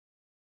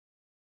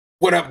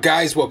What up,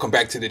 guys? Welcome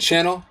back to the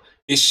channel.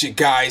 It's your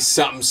guy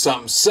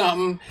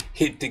SumnSumnSumn.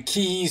 Hit the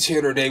keys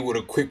here today with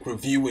a quick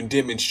review and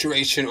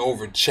demonstration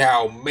over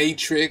Chow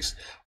Matrix.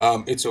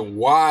 It's a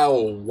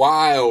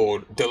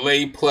wild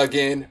delay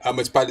plugin.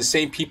 It's by the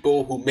same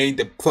people who made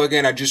the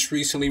plugin I just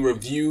recently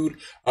reviewed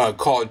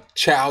called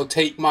Chow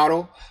Tape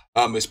Model.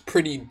 It's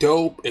pretty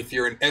dope. If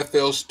you're an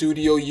FL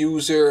Studio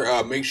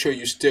user, make sure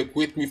you stick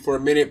with me for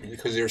a minute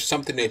because there's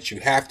something that you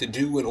have to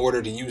do in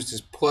order to use this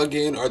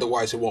plugin.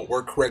 Otherwise, it won't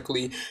work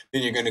correctly.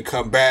 Then you're going to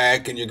come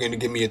back and you're going to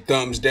give me a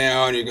thumbs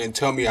down. You're going to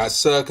tell me I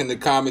suck in the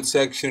comment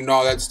section and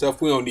all that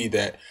stuff. We don't need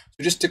that.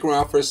 So just stick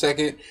around for a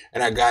second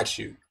and I got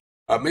you.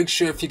 Make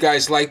sure if you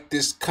guys like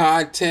this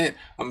content,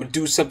 I'm going to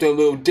do something a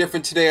little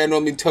different today. I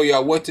normally tell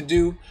y'all what to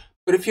do.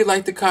 But if you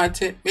like the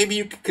content, maybe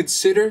you could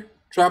consider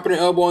dropping an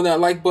elbow on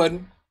that like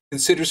button.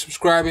 Consider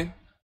subscribing,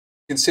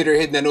 consider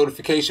hitting that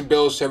notification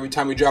bell so every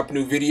time we drop a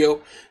new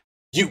video,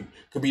 you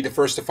could be the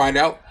first to find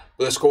out.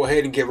 But let's go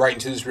ahead and get right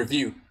into this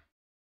review.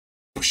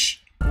 Whoosh.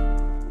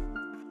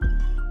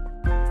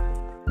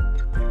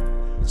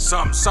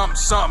 Some,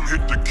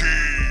 hit the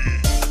key.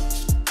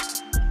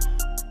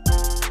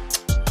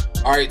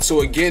 All right,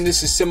 so again,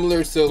 this is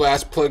similar to the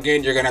last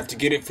plugin. You're gonna have to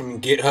get it from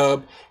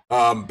GitHub.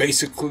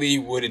 Basically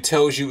what it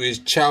tells you is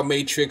Chow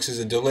Matrix is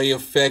a delay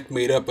effect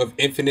made up of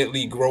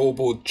infinitely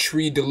growable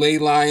tree delay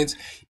lines,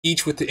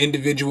 each with the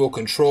individual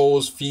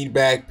controls,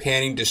 feedback,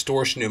 panning,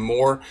 distortion, and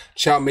more.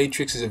 Chow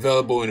Matrix is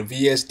available in a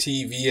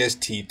VST,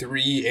 VST3,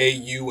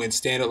 AU, and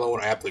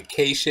standalone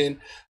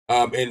application.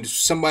 And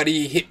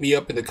somebody hit me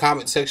up in the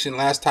comment section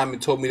last time and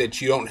told me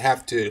that you don't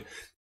have to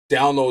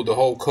download the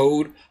whole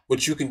code.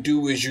 What you can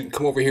do is you can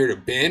come over here to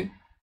bin.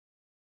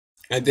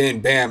 And then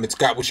bam, it's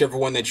got whichever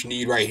one that you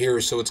need right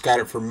here. So it's got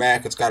it for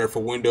Mac, it's got it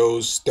for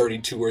Windows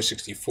 32 or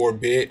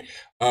 64-bit.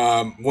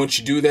 Once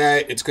you do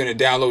that, it's going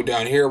to download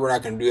down here. We're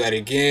not going to do that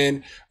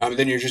again.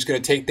 Then you're just going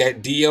to take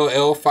that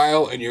DLL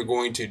file and you're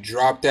going to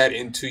drop that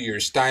into your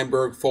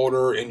Steinberg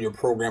folder in your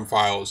program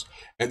files,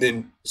 and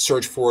then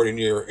search for it in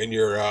your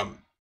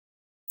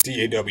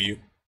DAW.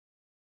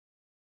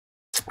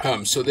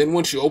 So then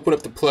once you open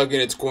up the plugin,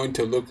 it's going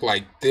to look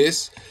like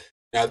this.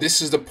 Now,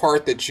 this is the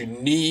part that you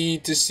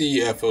need to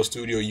see, FL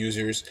Studio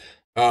users.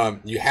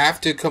 You have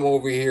to come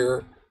over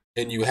here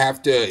and you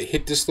have to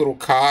hit this little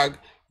cog.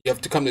 You have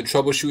to come to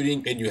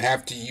troubleshooting and you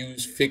have to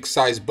use fixed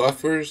size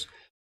buffers.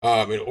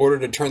 In order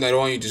to turn that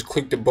on, you just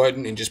click the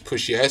button and just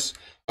push yes.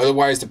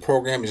 Otherwise, the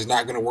program is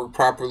not going to work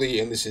properly.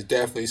 And this is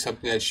definitely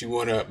something that you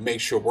want to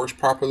make sure works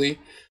properly.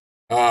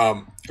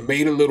 I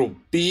made a little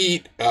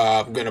beat.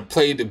 I'm going to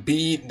play the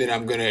beat, then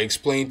I'm going to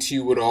explain to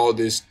you what all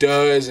this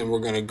does, and we're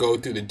going to go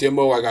through the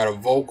demo. I got a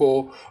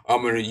vocal.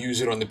 I'm going to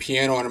use it on the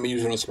piano, and I'm going to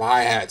use it on some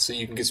hi-hats so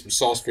you can get some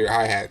sauce for your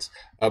hi-hats.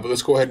 But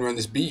let's go ahead and run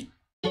this beat.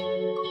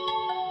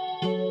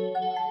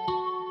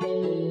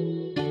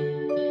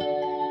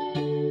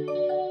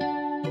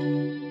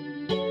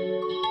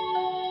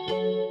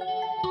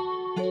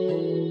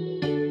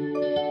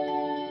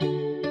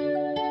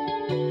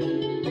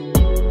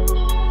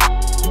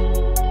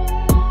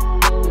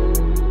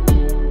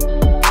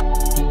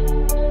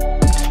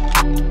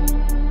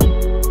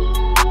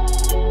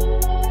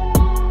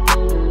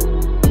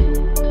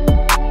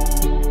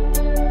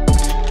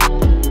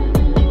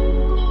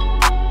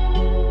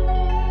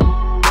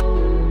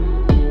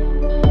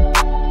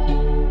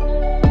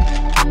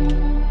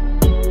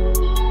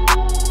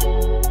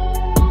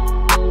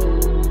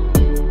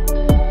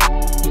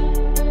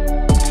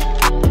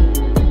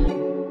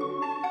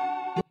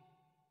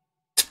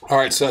 All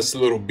right, so that's a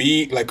little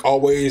beat. Like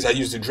always, I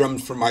use the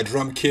drums for my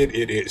drum kit.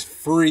 It is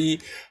free.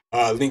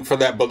 Link for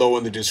that below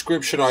in the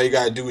description. All you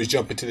gotta do is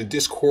jump into the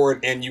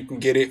Discord and you can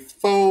get it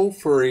for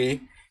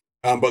free.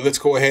 But let's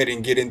go ahead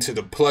and get into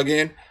the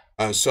plugin.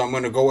 So I'm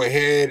gonna go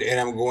ahead and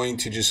I'm going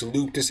to just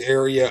loop this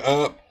area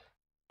up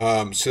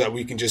so that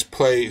we can just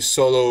play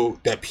solo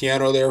that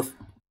piano there.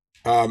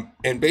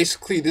 And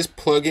basically this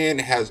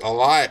plugin has a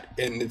lot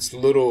in its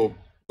little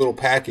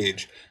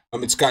package.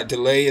 It's got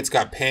delay, it's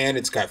got pan,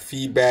 it's got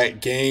feedback,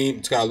 gain,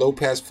 it's got a low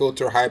pass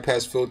filter, high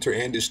pass filter,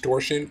 and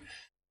distortion.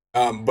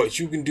 But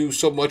you can do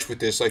so much with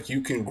this. Like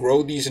you can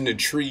grow these into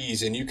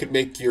trees and you can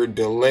make your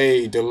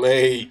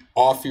delay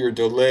off your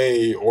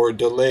delay, or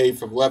delay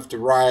from left to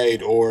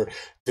right, or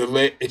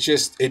delay.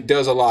 It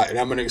does a lot. And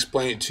I'm going to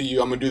explain it to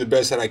you. I'm going to do the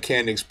best that I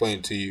can to explain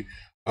it to you.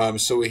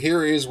 So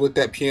here is what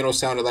that piano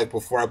sounded like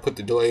before I put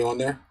the delay on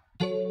there.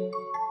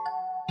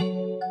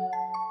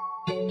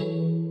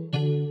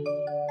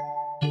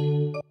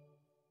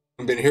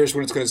 And then here's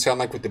what it's going to sound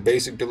like with the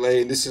basic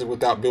delay. And this is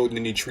without building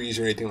any trees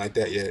or anything like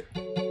that yet.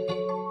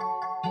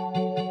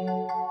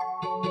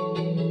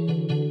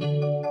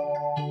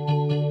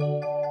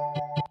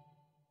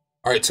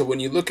 All right, so when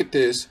you look at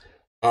this,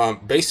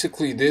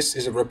 basically this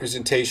is a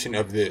representation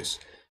of this.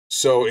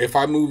 So if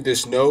I move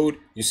this node,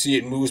 you see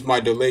it moves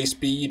my delay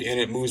speed and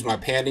it moves my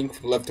panning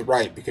from left to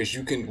right, because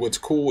you can, what's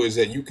cool is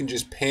that you can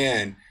just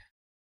pan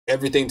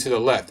everything to the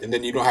left and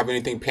then you don't have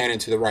anything panning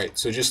to the right.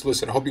 So just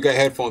listen. I hope you got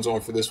headphones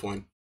on for this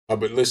one.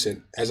 But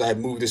listen, as I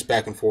move this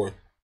back and forth.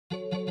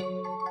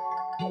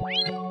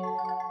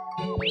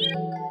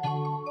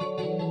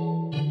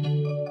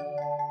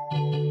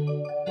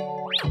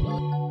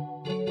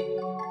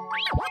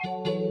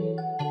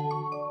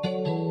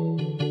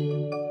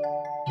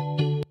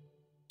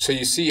 So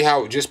you see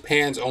how it just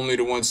pans only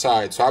to one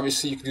side. So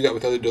obviously you can do that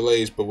with other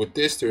delays, but with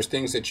this, there's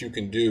things that you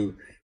can do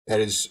that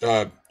is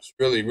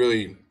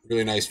really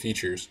nice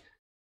features.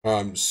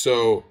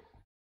 So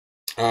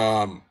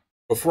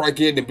before I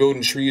get into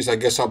building trees, I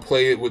guess I'll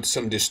play it with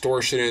some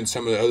distortion and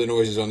some of the other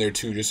noises on there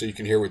too, just so you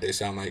can hear what they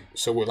sound like.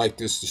 So with like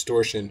this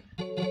distortion.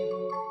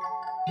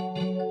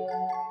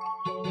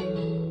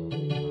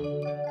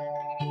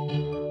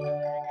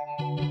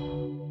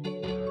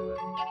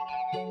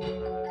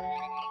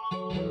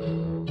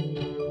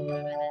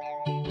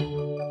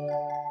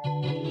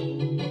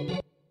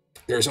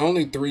 There's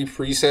only 3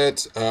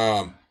 presets.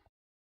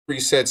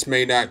 Presets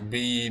may not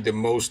be the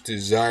most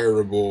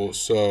desirable,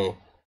 so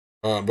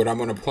but I'm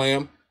gonna play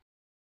them.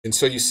 And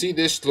so you see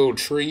this little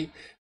tree,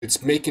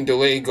 it's making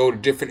delay go to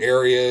different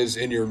areas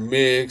in your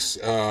mix,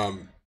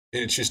 and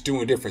it's just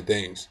doing different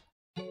things.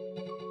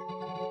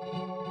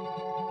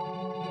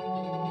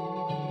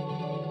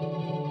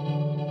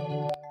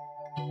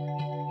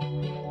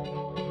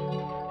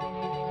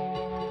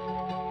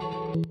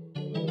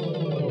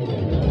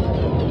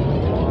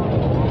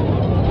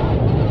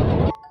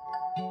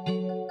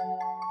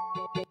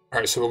 All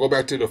right, so we'll go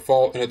back to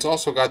default, and it's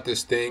also got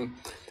this thing,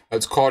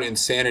 it's called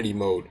insanity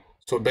mode.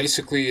 So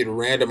basically it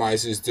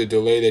randomizes the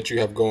delay that you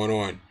have going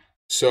on.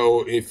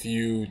 So if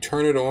you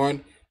turn it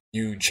on,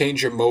 you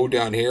change your mode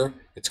down here.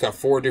 It's got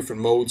 4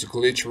 different modes: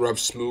 glitch, rough,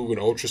 smooth, and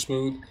ultra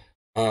smooth.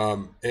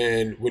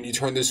 And when you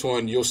turn this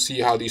on, you'll see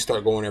how these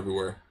start going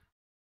everywhere.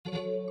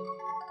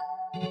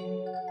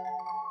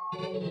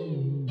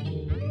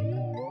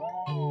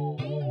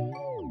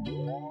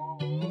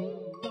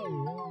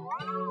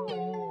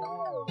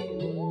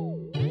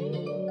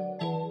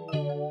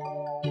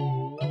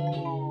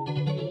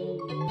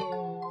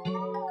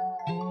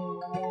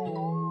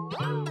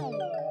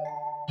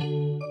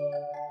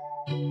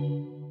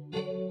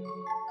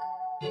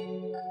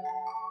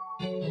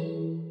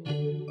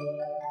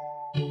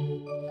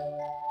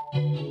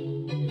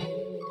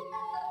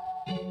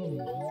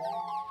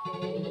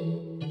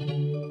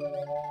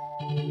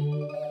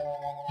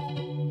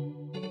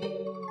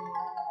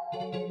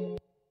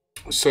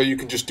 So you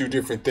can just do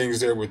different things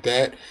there with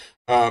that.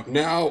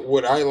 Now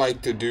what I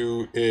like to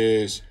do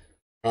is,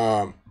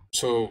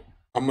 so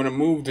I'm going to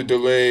move the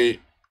delay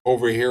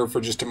over here for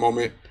just a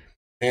moment.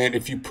 And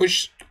if you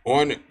push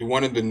on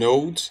one of the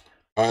nodes,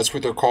 that's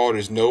what they're called,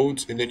 as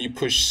nodes, and then you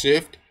push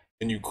shift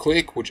and you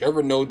click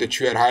whichever node that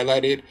you had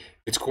highlighted,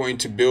 it's going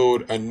to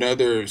build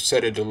another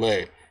set of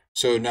delay.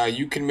 So now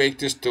you can make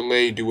this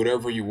delay do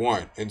whatever you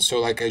want. And so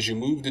like as you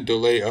move the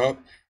delay up,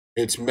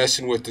 it's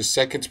messing with the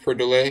seconds per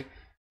delay.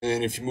 And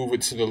then if you move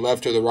it to the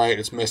left or the right,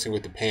 it's messing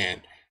with the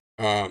pan.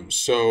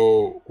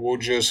 So we'll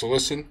just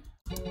listen.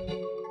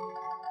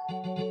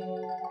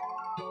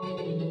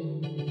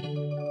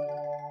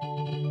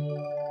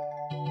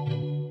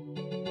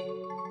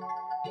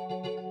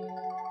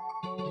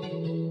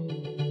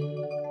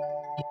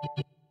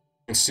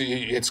 And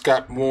see, it's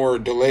got more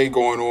delay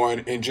going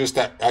on, and just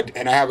that,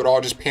 and I have it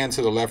all just panned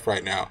to the left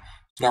right now.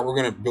 So now we're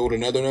gonna build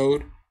another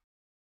node,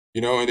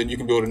 and then you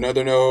can build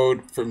another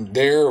node from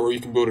there, or you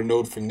can build a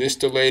node from this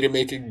delay to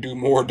make it do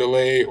more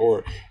delay,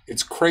 or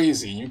it's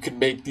crazy. You can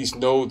make these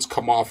nodes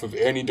come off of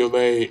any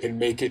delay and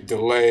make it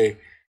delay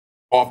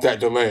off that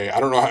delay. I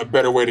don't know a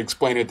better way to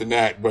explain it than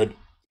that, but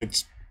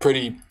it's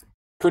pretty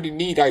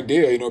neat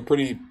idea,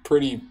 pretty,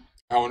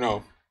 I don't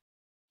know.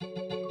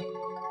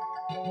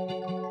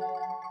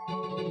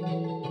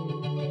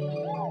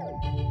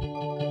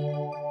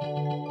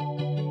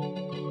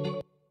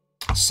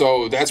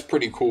 So that's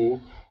pretty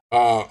cool.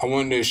 I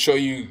wanted to show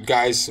you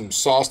guys some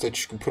sauce that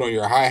you can put on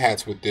your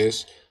hi-hats with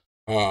this.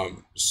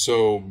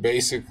 So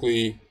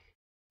basically,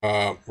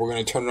 we're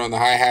going to turn it on the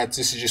hi-hats.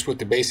 This is just what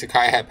the basic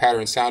hi-hat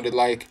pattern sounded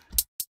like.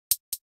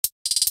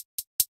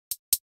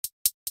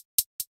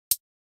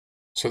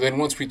 So then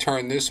once we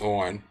turn this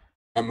on,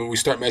 we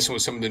start messing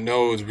with some of the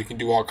nodes, we can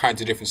do all kinds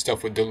of different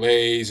stuff with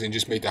delays and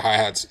just make the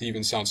hi-hats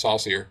even sound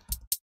saucier.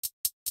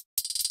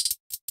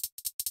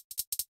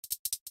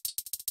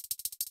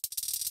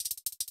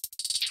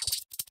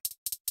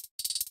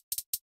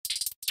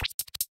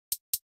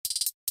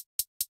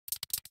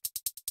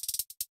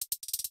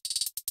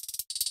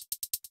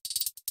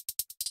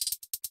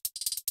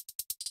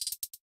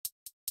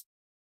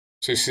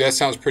 So you see, that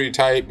sounds pretty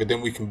tight, but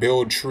then we can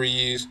build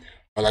trees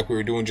like we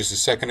were doing just a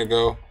second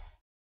ago.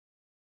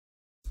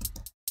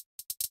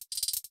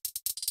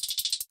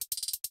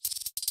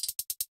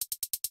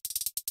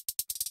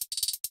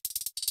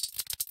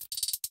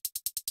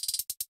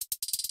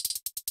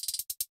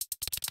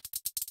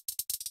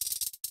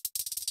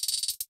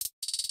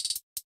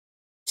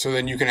 So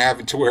then you can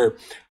have it to where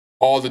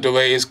all the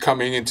delay is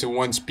coming into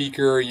one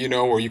speaker, or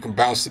you can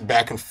bounce it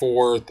back and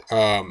forth.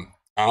 I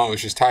don't know,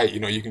 it's just tight,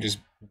 you can just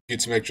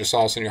get some extra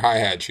sauce in your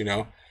hi-hats,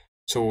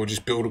 So we'll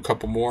just build a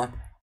couple more.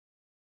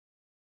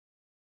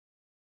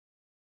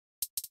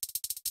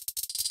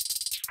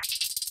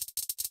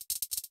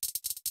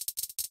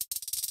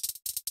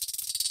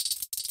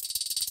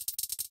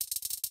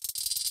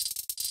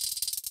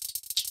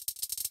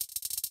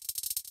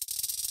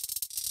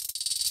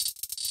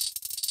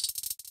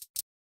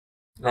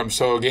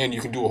 So again,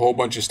 you can do a whole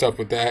bunch of stuff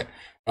with that,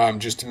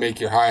 just to make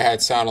your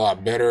hi-hat sound a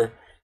lot better.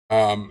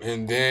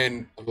 And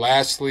then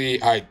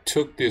lastly, I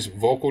took this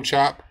vocal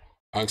chop,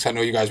 because I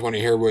know you guys want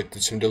to hear what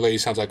some delay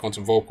sounds like on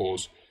some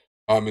vocals.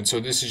 And so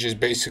this is just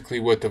basically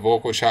what the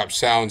vocal chop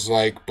sounds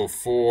like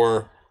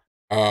before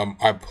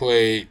I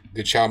play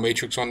the Chow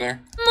matrix on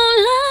there.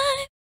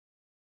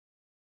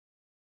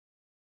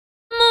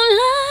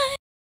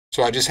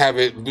 So I just have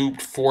it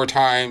looped 4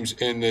 times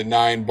in the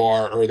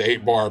 9-bar or the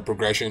 8-bar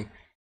progression.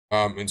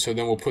 And so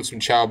then we'll put some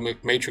Chow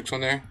matrix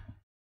on there.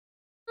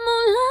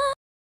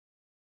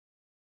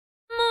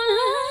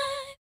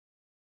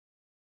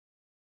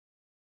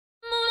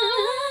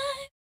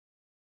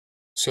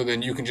 So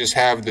then you can just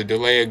have the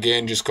delay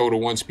again, just go to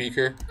one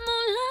speaker.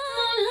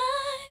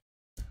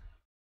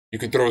 You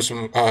can throw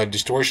some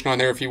distortion on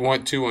there if you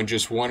want to on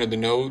just one of the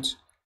nodes.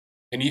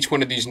 And each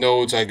one of these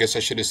nodes, I guess I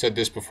should have said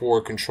this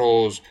before,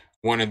 controls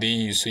one of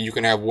these. So you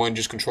can have one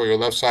just control your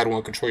left side,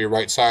 one control your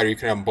right side, or you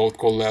can have them both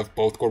go left,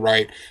 both go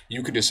right.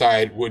 You can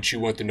decide what you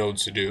want the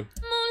nodes to do.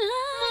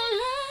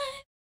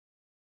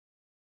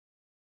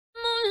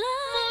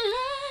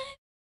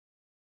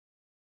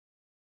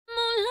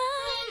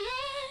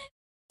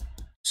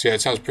 So yeah,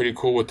 it sounds pretty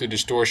cool with the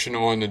distortion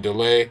on the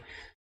delay.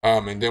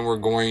 And then we're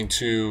going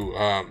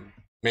to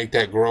make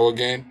that grow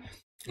again.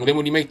 And then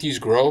when you make these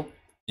grow,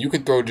 you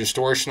can throw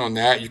distortion on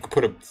that. You can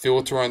put a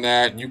filter on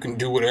that. You can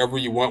do whatever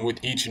you want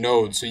with each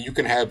node. So you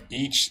can have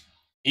each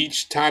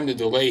time the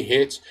delay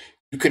hits,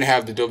 you can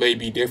have the delay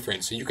be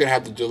different. So you can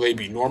have the delay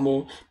be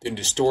normal, then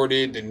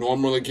distorted, then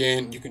normal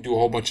again. You can do a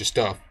whole bunch of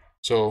stuff.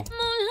 So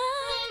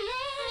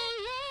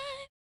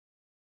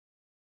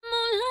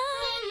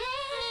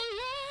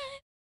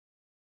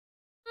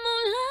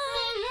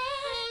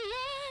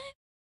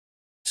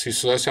see,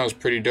 so that sounds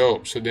pretty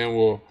dope. So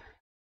then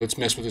let's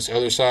mess with this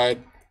other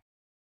side.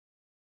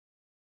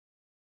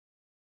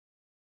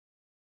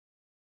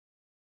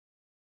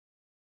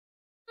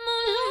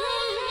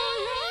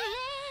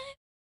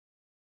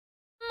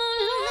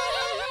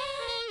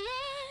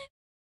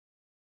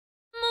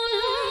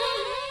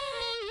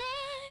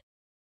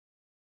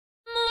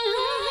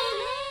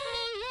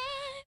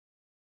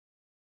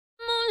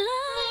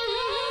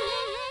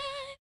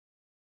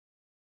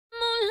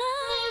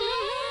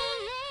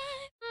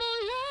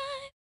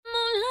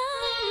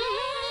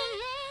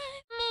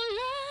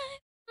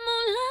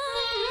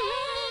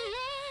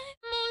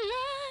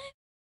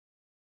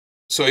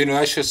 So,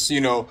 that's just,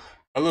 a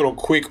little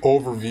quick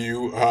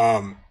overview.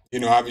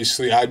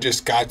 Obviously I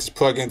just got this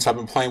plugin, so I've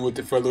been playing with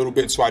it for a little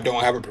bit, so I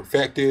don't have it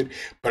perfected.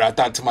 But I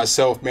thought to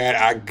myself, man,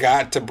 I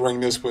got to bring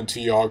this one to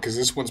y'all because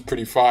this one's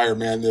pretty fire,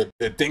 man.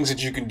 The things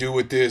that you can do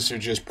with this are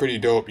just pretty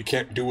dope. You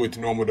can't do it with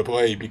the normal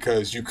delay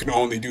because you can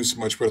only do so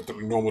much with the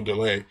normal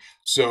delay.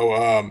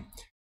 So,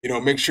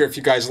 make sure if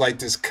you guys like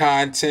this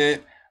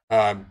content,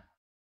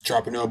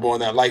 drop an elbow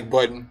on that like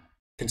button,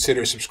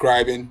 consider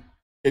subscribing.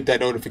 Hit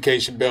that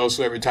notification bell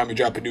so every time we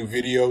drop a new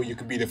video, you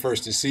can be the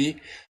first to see.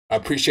 I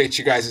appreciate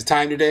you guys'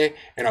 time today,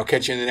 and I'll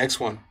catch you in the next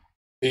one.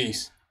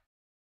 Peace.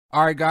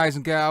 All right, guys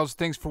and gals,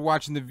 thanks for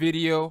watching the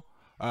video.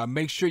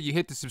 Make sure you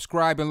hit the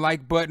subscribe and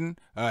like button.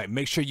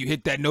 Make sure you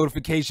hit that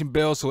notification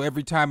bell so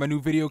every time a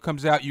new video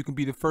comes out, you can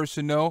be the first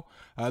to know.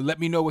 Let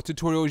me know what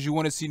tutorials you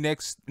want to see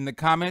next in the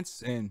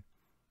comments, and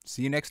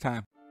see you next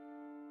time.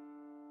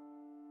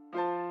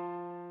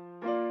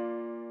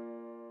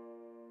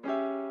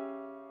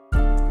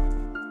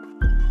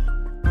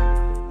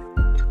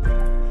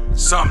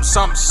 Something,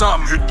 something,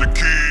 something. Hit the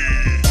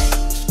key.